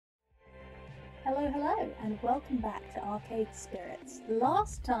Hello, hello, and welcome back to Arcade Spirits.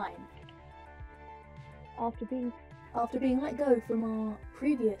 Last time, after being let go from our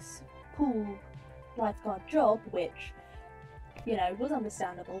previous pool lifeguard job, which, was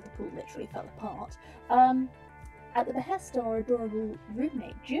understandable, the pool literally fell apart, at the behest of our adorable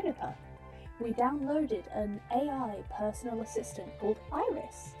roommate, Juniper, we downloaded an AI personal assistant called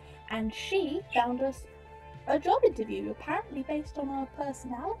Iris, and she found us a job interview, apparently based on our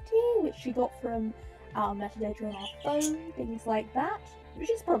personality, which she got from our metadata on our phone, things like that.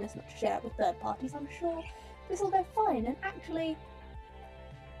 She's promised not to share it with third parties, I'm sure. This will go fine, and actually,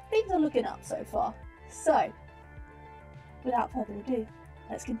 things are looking up so far. So, without further ado,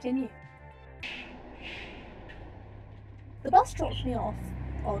 let's continue. The bus drops me off,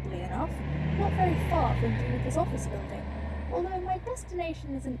 oddly enough, not very far from Juniper's office building, although my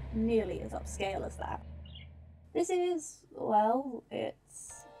destination isn't nearly as upscale as that. This is, well,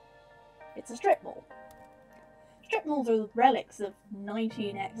 it's a strip mall. Strip malls are relics of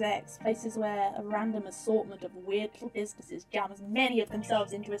 19XX, places where a random assortment of weird little businesses jam as many of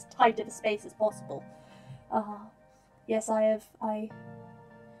themselves into as tight of a space as possible. Yes,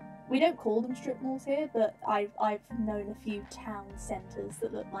 we don't call them strip malls here, but I've known a few town centres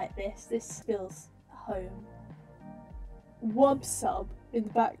that look like this. This feels home. Wub sub in the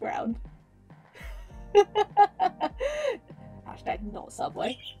background. Hashtag not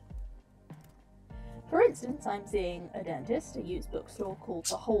Subway. For instance, I'm seeing a dentist, a used bookstore called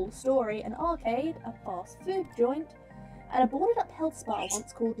The Whole Story, an arcade, a fast food joint, and a boarded up health spa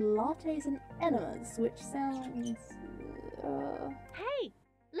once called Lattes and Enemas, which sounds... Hey!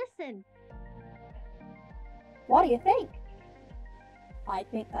 Listen! What do you think? I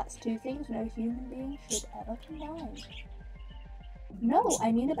think that's two things no human being should ever combine. No,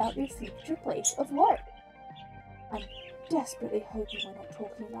 I mean about your future place of work. I'm desperately hoping we're not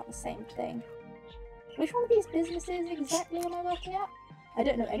talking about the same thing. Which one of these businesses exactly am I working at? I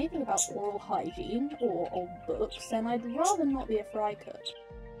don't know anything about oral hygiene or old books, and I'd rather not be a fry cook.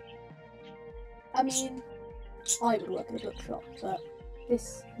 I mean, I would work at a bookshop, but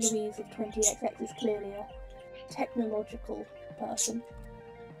this Louise of 20XX is clearly a technological person.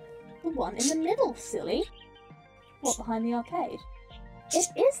 The one in the middle, silly! What, behind the arcade? It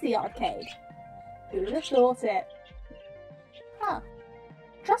is the arcade! Who would have thought it? Huh.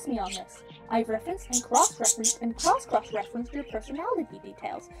 Trust me on this. I've referenced and cross-referenced your personality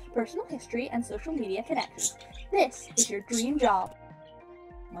details, personal history, and social media connections. This is your dream job.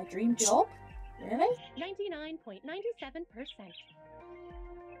 My dream job? Really? 99.97%.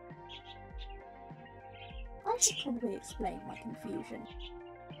 I should probably explain my confusion.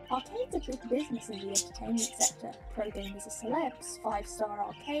 Arcades are big business in the entertainment sector. Pro gamers are celebs, 5-star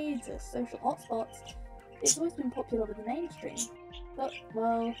arcades are social hotspots. It's always been popular with the mainstream. But,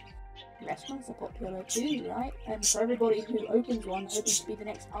 well, restaurants are popular too, right? And for everybody who opens one hoping to be the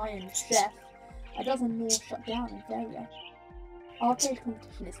next Iron Chef, a dozen more shut down in failure. Arcade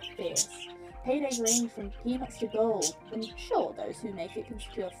competition is fierce. Paydays range from peanuts to gold, and sure, those who make it can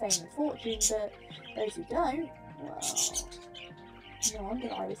secure fame and fortune, but those who don't, well, no wonder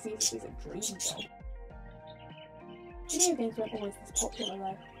Iris sees this as a dream job. Video games weren't always this popular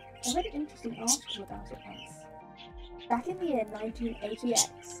though. I read an interesting article about it once. Back in the year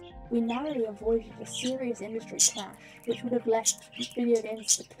 1980X, we narrowly avoided a serious industry crash, which would have left video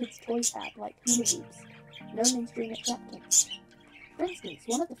games the kids' toy fad like hula hoops. No mainstream acceptance. For instance,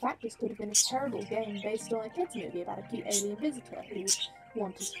 one of the factors could have been a terrible game based on a kids' movie about a cute alien visitor who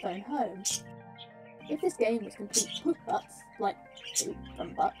wanted to phone home. If this game was complete poop butts, like poop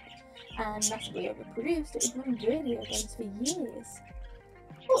from butt, and massively overproduced, it would ruin video games for years.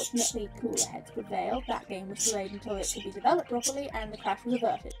 Fortunately, cooler heads prevailed, that game was delayed until it could be developed properly, and the crash was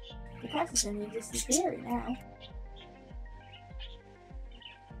averted. The crisis only exists in theory now.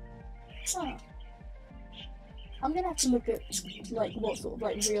 Huh. I'm gonna have to look at, what sort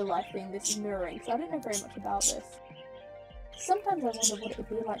of, real life thing this is mirroring, because I don't know very much about this. Sometimes I wonder what it would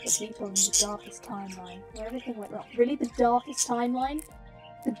be like for people in the darkest timeline, where everything went wrong. Really, the darkest timeline?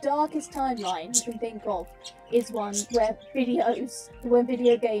 The darkest timeline you can think of is one where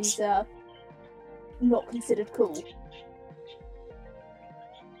video games are not considered cool.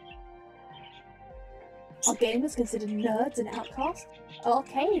 Are gamers considered nerds and outcasts? Are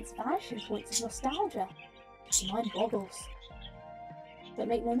arcades vanishing points of nostalgia? Mind boggles. But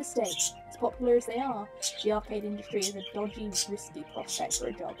make no mistake, as popular as they are, the arcade industry is a dodgy, risky prospect for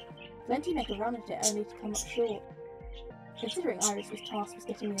a job. Plenty make a run at it only to come up short. Considering Iris was tasked with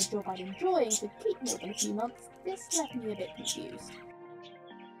getting me a job I'd enjoy and could keep more than a few months, this left me a bit confused.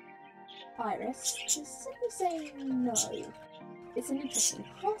 Iris, just simply say no. It's an interesting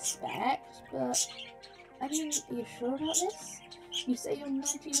prospect, but I mean, are you sure about this? You say you're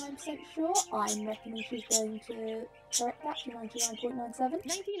 99% sure? I'm reckoning she's going to correct that to 99.97.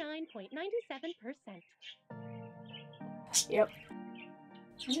 99.97%. Yep.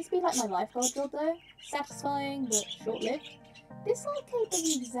 Can this be like my lifeguard job though? Satisfying, but short-lived. This arcade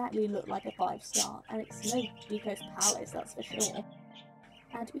doesn't exactly look like a 5-star, and it's no Deco's Palace, that's for sure.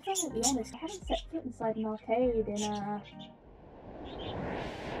 And to be perfectly honest, I haven't set foot inside an arcade in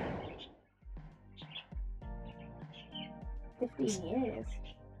 15 years.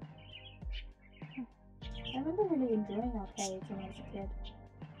 I remember really enjoying arcades when I was a kid.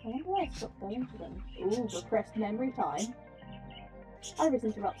 I wonder why I stopped going to them. Ooh, repressed memory time. Iris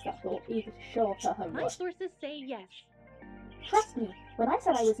interrupts that thought, eager to show off her homework. My sources say yes. Trust me, when I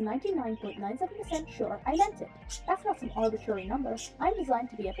said I was 99.97% sure, I meant it. That's not some arbitrary number. I'm designed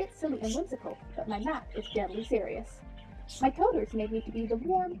to be a bit silly and whimsical, but my math is deadly serious. My coders made me to be the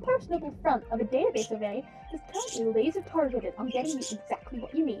warm, personable front of a database array that's currently laser-targeted on getting you exactly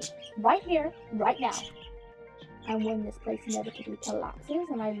what you need. Right here, right now. And when this place inevitably collapses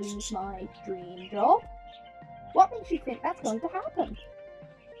and I lose my dream job, what makes you think that's going to happen?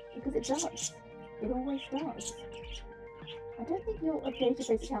 Because it does. It always does. I don't think your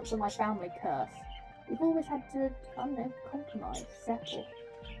database accounts for my family curse. We've always had to, I don't know, compromise, settle.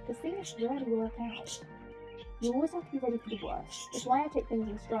 Because things rarely work out. You always have to be ready for the worst. It's why I take things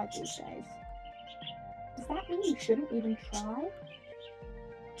in stride these days. Does that mean you shouldn't even try?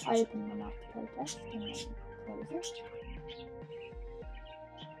 I open my mouth to protest and then close it.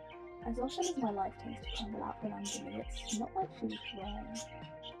 As often as my life tends to crumble out from under me, it's not like she was wrong.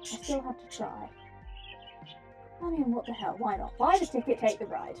 I still had to try. I mean, what the hell, why not? Buy the ticket, take the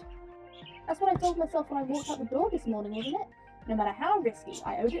ride. That's what I told myself when I walked out the door this morning, wasn't it? No matter how risky,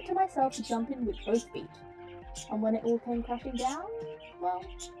 I owed it to myself to jump in with both feet. And when it all came crashing down, well,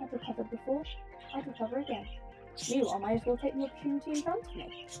 I'd recovered before, I'd recover again. Meanwhile, I might as well take the opportunity in front of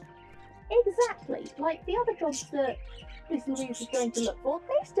me. Exactly, like the other jobs that Miss Louise is going to look for,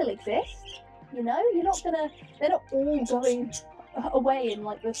 they still exist. You know, they're not all going away in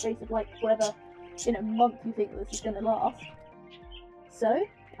like the space of like whatever, month you think this is going to last. So,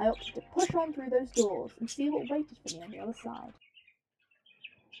 I opted to push on through those doors and see what waited for me on the other side.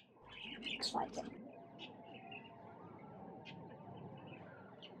 Exciting.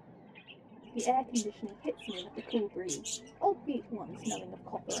 The air conditioning hits me with the cool breeze, albeit one smelling of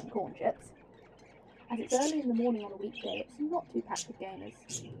copper and corn chips. As it's early in the morning on a weekday, it's not too packed with gamers.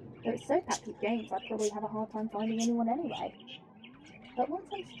 Though it's so packed with games, I'd probably have a hard time finding anyone anyway. But once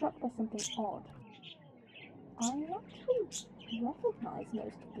I'm struck by something odd, I actually recognise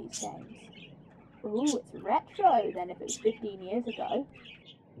most of these games. Ooh, it's retro then if it was 15 years ago.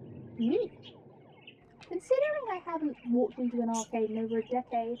 Neat. Considering I haven't walked into an arcade in over a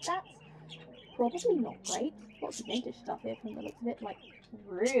decade, that's probably not great. Lots of vintage stuff here from the looks of it, like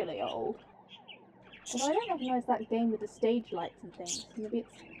really old. Although I don't recognise that game with the stage lights and things. Maybe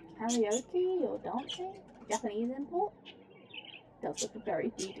it's karaoke or dancing? Japanese import? Does look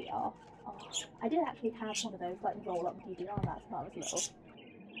very DDR. Oh, I did actually have one of those like roll-up DDR mats when I was little.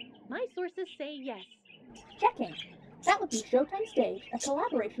 My sources say yes. Checking. That would be Showtime Stage, a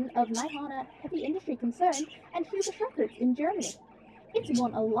collaboration of Naihana Heavy Industry Concern and Hubert Records in Germany. It's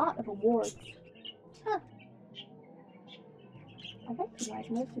won a lot of awards. Huh. I recognise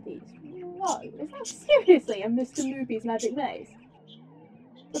most of these. Whoa, is that seriously a Mr. Moopy's Magic Maze?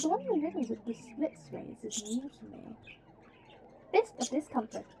 But the one in the middle with the split screens is new to me. Fist of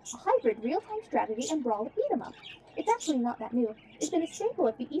Discomfort, a hybrid real-time strategy and brawl beat-em-up. It's actually not that new. It's been a staple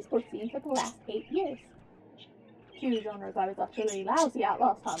of the esports scene for the last 8 years. 2 genres I was utterly lousy at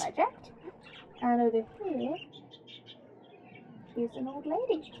last time I checked. And over here is an old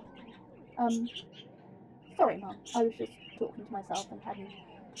lady. Sorry Mum, I was just talking to myself and had an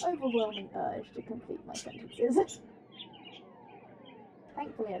overwhelming urge to complete my sentences.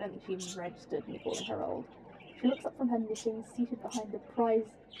 Thankfully I don't think she even registered me calling her old. She looks up from her knitting, seated behind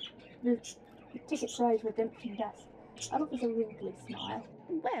the ticket prize redemption desk, and offers a wrinkly smile.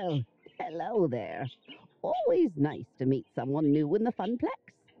 Well, hello there. Always nice to meet someone new in the Funplex.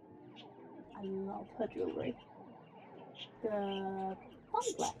 I love her jewellery. The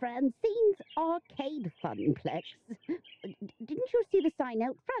Funplex. Francine's Arcade Funplex. Didn't you see the sign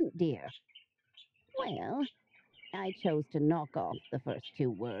out front, dear? Well, I chose to knock off the first 2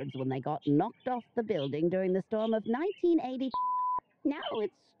 words when they got knocked off the building during the storm of 1980. Now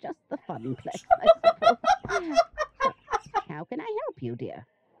it's just the Funplex, I suppose. So, how can I help you, dear?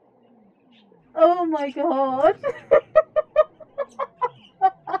 Oh my god!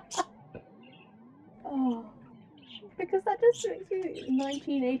 Oh. The because that just makes me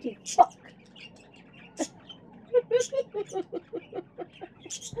 1980. Fuck.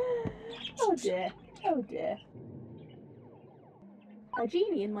 Oh dear. Oh dear. A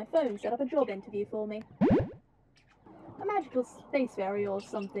genie in my phone set up a job interview for me. A magical space fairy or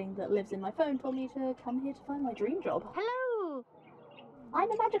something that lives in my phone told me to come here to find my dream job. Hello!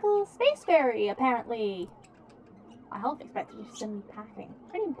 I'm a magical space fairy, apparently. I half expected her to send me packing.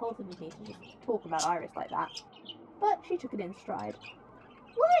 Pretty impulsive of me to just talk about Iris like that. But she took it in stride.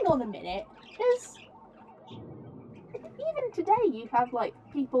 Well, hang on a minute. There's... Even today you have, like,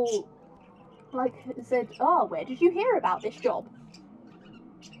 people, like, said, oh, where did you hear about this job?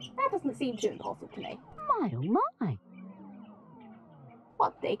 That doesn't seem too impulsive to me. My, oh my.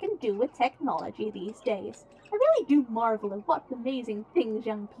 What they can do with technology these days. I really do marvel at what amazing things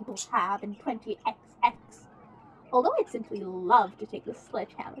young people have in 20XX. Although I'd simply love to take the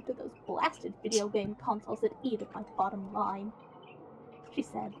sledgehammer to those blasted video game consoles that eat at my bottom line, she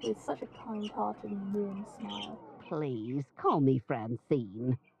said with such a kind-hearted and warm smile. Please, call me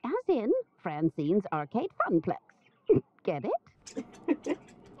Francine. As in, Francine's Arcade Funplex. Get it?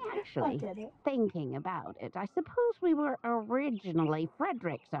 I Actually, get it. thinking about it, I suppose we were originally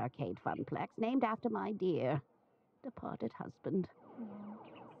Frederick's Arcade Funplex, named after my dear departed husband.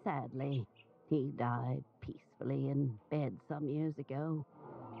 Sadly, he died peacefully in bed some years ago.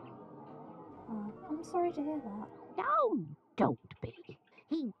 Oh, I'm sorry to hear that. No, don't be.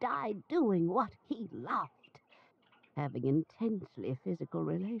 He died doing what he loved, having intensely physical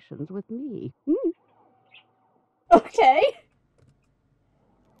relations with me. Okay.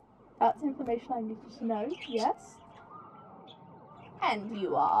 That's information I needed to know, yes. And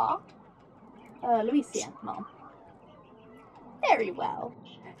you are? Louise, Mom. Very well.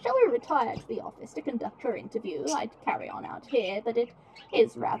 Shall we retire to the office to conduct your interview? I'd carry on out here, but it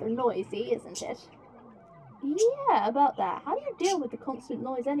is rather noisy, isn't it? Yeah, about that. How do you deal with the constant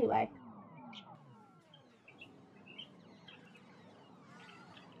noise anyway?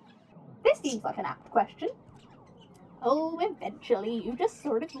 This seems like an apt question. Oh, eventually you just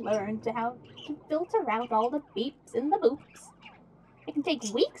sort of learn how to filter out all the beeps and the boops. It can take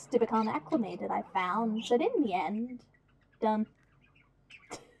weeks to become acclimated, I found, but in the end, done.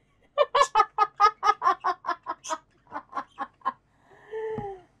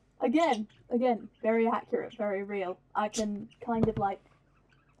 Again, very accurate, very real. I can kind of like,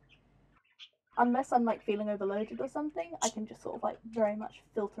 unless I'm like feeling overloaded or something, I can just sort of like very much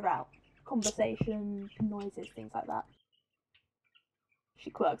filter out conversation, noises, things like that. She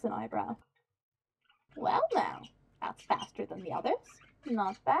quirks an eyebrow. Well now, that's faster than the others.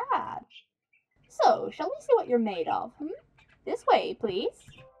 Not bad. So, shall we see what you're made of, This way, please.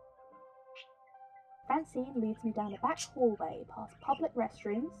 Francine leads me down a back hallway past public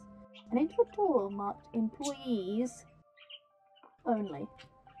restrooms and into a door marked employees only.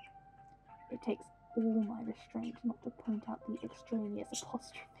 It takes all my restraint not to point out the extraneous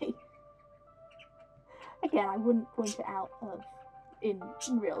apostrophe. Again, I wouldn't point it out in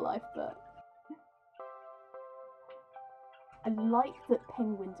real life, but I like that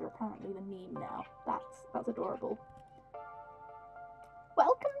penguins are apparently the meme now. That's adorable.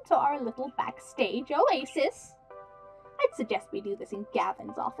 Welcome to our little backstage oasis. I'd suggest we do this in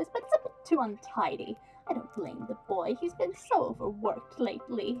Gavin's office, but it's a bit too untidy. I don't blame the boy, he's been so overworked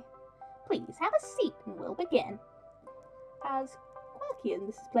lately. Please, have a seat and we'll begin. As quirky as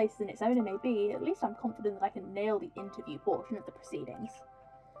this place in its own it may be, at least I'm confident that I can nail the interview portion of the proceedings.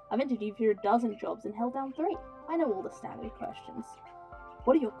 I've interviewed for a dozen jobs and held down 3. I know all the standard questions.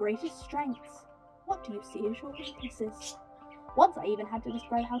 What are your greatest strengths? What do you see as your weaknesses? Once I even had to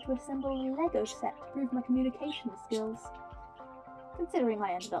describe how to assemble a Lego set to prove my communication skills. Considering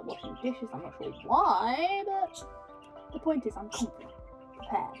I ended up washing dishes, I'm not sure why, but the point is I'm confident,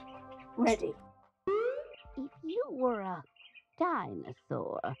 prepared, ready. If you were a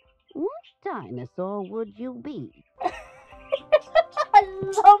dinosaur, what dinosaur would you be? I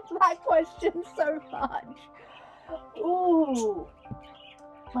love that question so much. Ooh.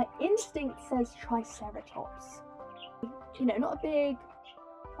 My instinct says Triceratops. You know, not a big,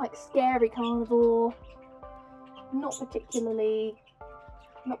 like, scary carnivore. Not particularly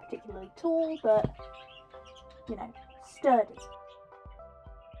tall, but, you know, sturdy.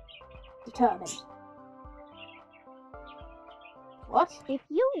 Determined. What? If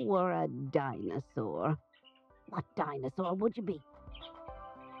you were a dinosaur, what dinosaur would you be?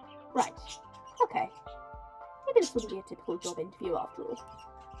 Right. Okay. Maybe this wouldn't be a typical job interview after all.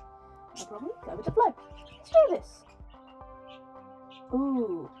 No problem. Go with the flow. Let's do this.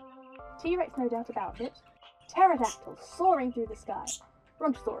 Ooh. T-Rex, no doubt about it. Pterodactyl soaring through the sky.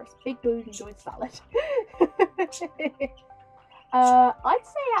 Brontosaurus. Big dude enjoys salad. I'd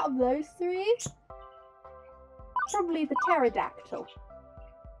say out of those three, probably the pterodactyl.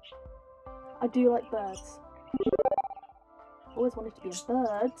 I do like birds. Always wanted to be a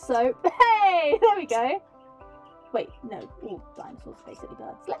bird, so hey, there we go. Wait, no, all dinosaurs are basically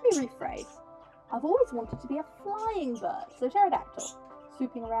birds. Let me rephrase. I've always wanted to be a flying bird, so pterodactyl.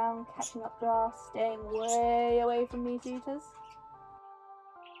 Swooping around, catching up grass, staying way away from meat eaters.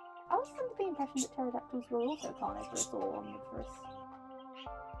 I was under the impression that pterodactyls were also carnivorous or omnivorous.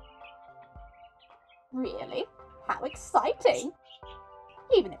 Really? How exciting!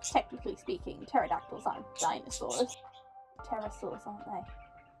 Even if, technically speaking, pterodactyls aren't dinosaurs. Pterosaurs, aren't they?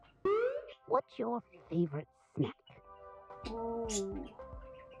 What's your favorite snack? Ooh.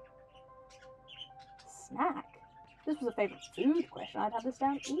 Snack? This was a favourite food question. I'd have this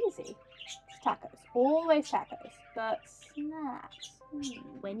down easy. It's tacos. Always tacos. But snacks.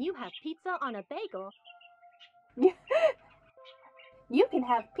 When you have pizza on a bagel. You can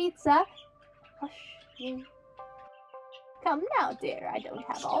have pizza. Hush you. Come now, dear. I don't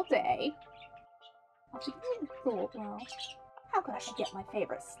have all day. After giving a thought, well, how could I forget my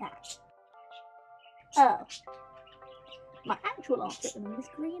favourite snack? Oh. My actual answer is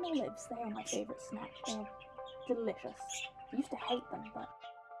green olives. They are my favourite snack. They're delicious. I used to hate them, but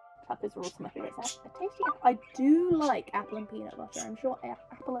tacos are also my favourite snack. They're tasty. I do like apple and peanut butter. I'm sure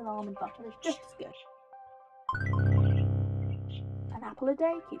apple and almond butter is just as good. An apple a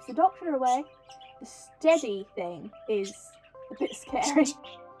day keeps the doctor away. The steady thing is a bit scary.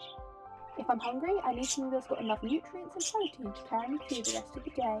 If I'm hungry, I need something that's got enough nutrients and protein to carry me through the rest of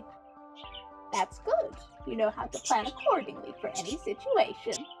the day. That's good. You know how to plan accordingly for any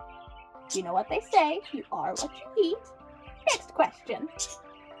situation. You know what they say, you are what you eat. Next question.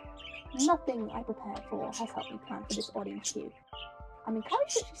 Nothing I prepared for has helped me plan for this audience view. I'm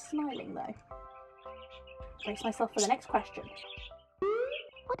encouraged that she's smiling though. Brace myself for the next question.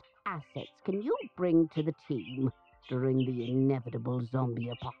 What assets can you bring to the team during the inevitable zombie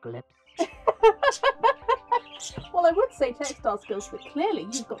apocalypse? Well, I would say textile skills, but clearly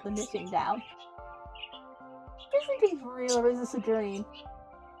you've got the knitting down. Isn't this real or is this a dream?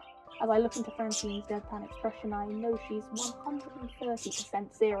 As I look into Francine's deadpan expression, I know she's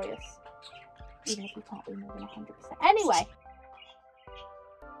 130% serious. Even if you can't be more than 100%. Anyway!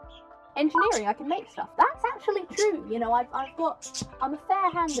 Engineering, I can make stuff. That's actually true. You know, I'm a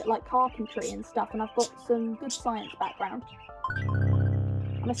fair hand at like carpentry and stuff, and I've got some good science background.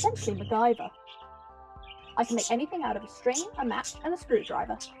 I'm essentially MacGyver. I can make anything out of a string, a match, and a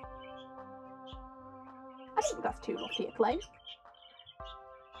screwdriver. I don't think that's too lofty a claim.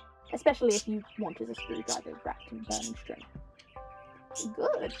 Especially if you wanted a screwdriver wrapped in burning string.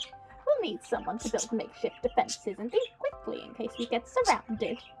 Good. We'll need someone to build makeshift defences and think quickly in case we get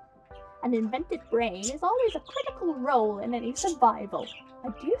surrounded. An inventive brain is always a critical role in any survival. I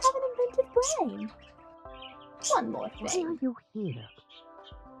do have an inventive brain. One more thing. Why are you here?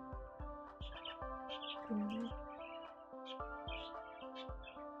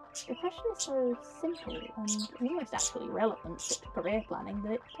 The question is so simple and almost actually relevant to career planning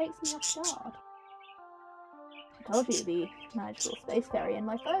that it takes me off guard. I told you the magical space fairy in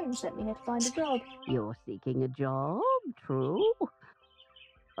my phone sent me here to find a job. You're seeking a job, true?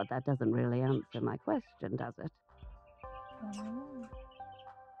 But that doesn't really answer my question, does it?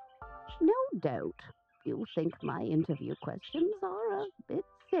 No doubt you think my interview questions are a bit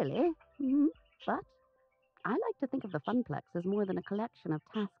silly, but I like to think of the Funplex as more than a collection of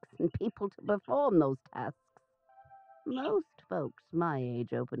tasks and people to perform those tasks. Most folks my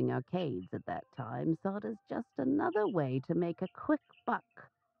age opening arcades at that time saw it as just another way to make a quick buck.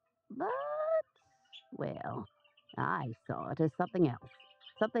 But, well, I saw it as something else.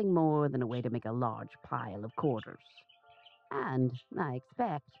 Something more than a way to make a large pile of quarters. And I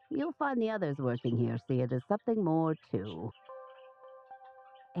expect you'll find the others working here see it as something more, too.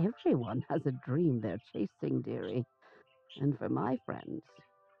 Everyone has a dream they're chasing, dearie. And for my friends,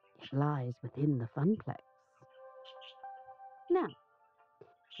 it lies within the Funplex. Now,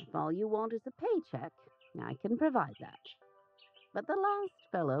 if all you want is a paycheck, I can provide that. But the last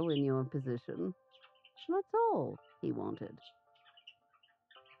fellow in your position, that's all he wanted.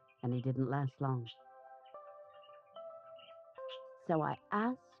 And he didn't last long. So I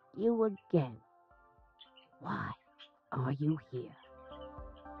ask you again, why are you here?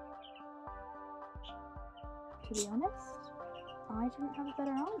 To be honest, I didn't have a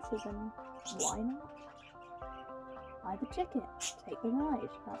better answer than why not? Buy the ticket, take the ride.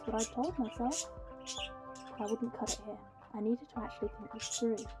 That's what I told myself. I wouldn't cut it here. I needed to actually think this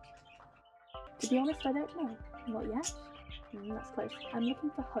through. To be honest, I don't know. Not yet. That's close. I'm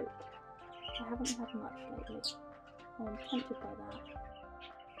looking for hope. I haven't had much lately. I'm tempted by that.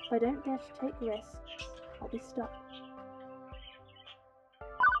 If I don't dare to take risks, I'll be stuck.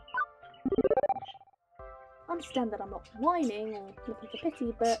 I understand that I'm not whining or looking for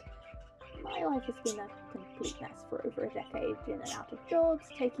pity, but my life has been a complete mess for over a decade, in and out of jobs,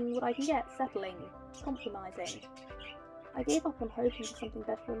 taking what I can get, settling, compromising. I gave up on hoping for something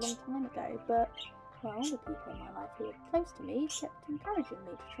better a long time ago, but, well, the people in my life who were close to me kept encouraging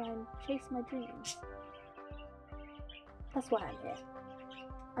me to try and chase my dreams. That's why I'm here.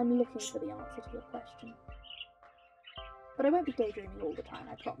 I'm looking for the answer to your question. But I won't be daydreaming all the time,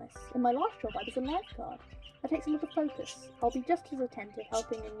 I promise. In my last job, I was a lifeguard. That takes a lot of focus. I'll be just as attentive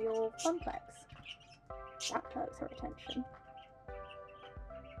helping in your funplex. That perks her attention.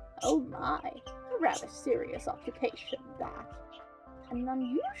 Oh my, a rather serious occupation, that. An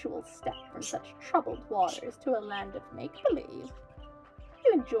unusual step from such troubled waters to a land of make-believe.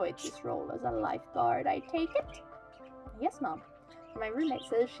 You enjoyed this role as a lifeguard, I take it? Yes, Mum. My roommate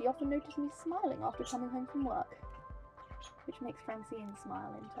says she often noticed me smiling after coming home from work, which makes Francine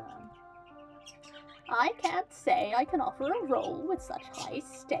smile in turn. I can't say I can offer a role with such high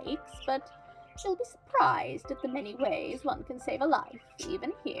stakes, but you'll be surprised at the many ways one can save a life,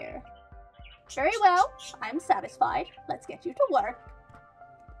 even here. Very well, I'm satisfied. Let's get you to work.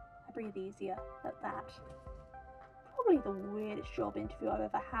 I breathe easier at that. Probably the weirdest job interview I've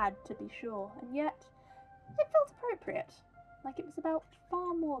ever had, to be sure, and yet it felt appropriate, like it was about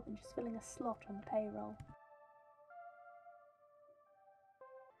far more than just filling a slot on the payroll.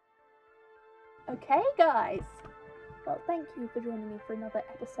 Okay, guys. Well, thank you for joining me for another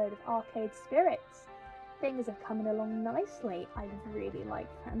episode of Arcade Spirits. Things are coming along nicely. I really like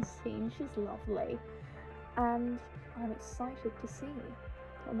Francine. She's lovely. And I'm excited to see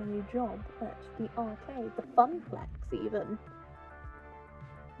on my new job at the arcade, the funplex even,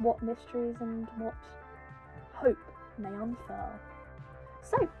 what mysteries and what hope may unfurl.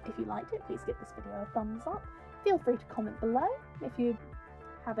 So, if you liked it, please give this video a thumbs up. Feel free to comment below if you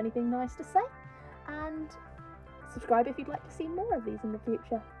have anything nice to say. And subscribe if you'd like to see more of these in the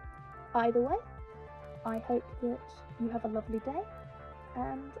future. Either way, I hope that you have a lovely day,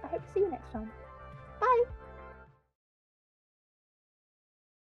 and I hope to see you next time. Bye!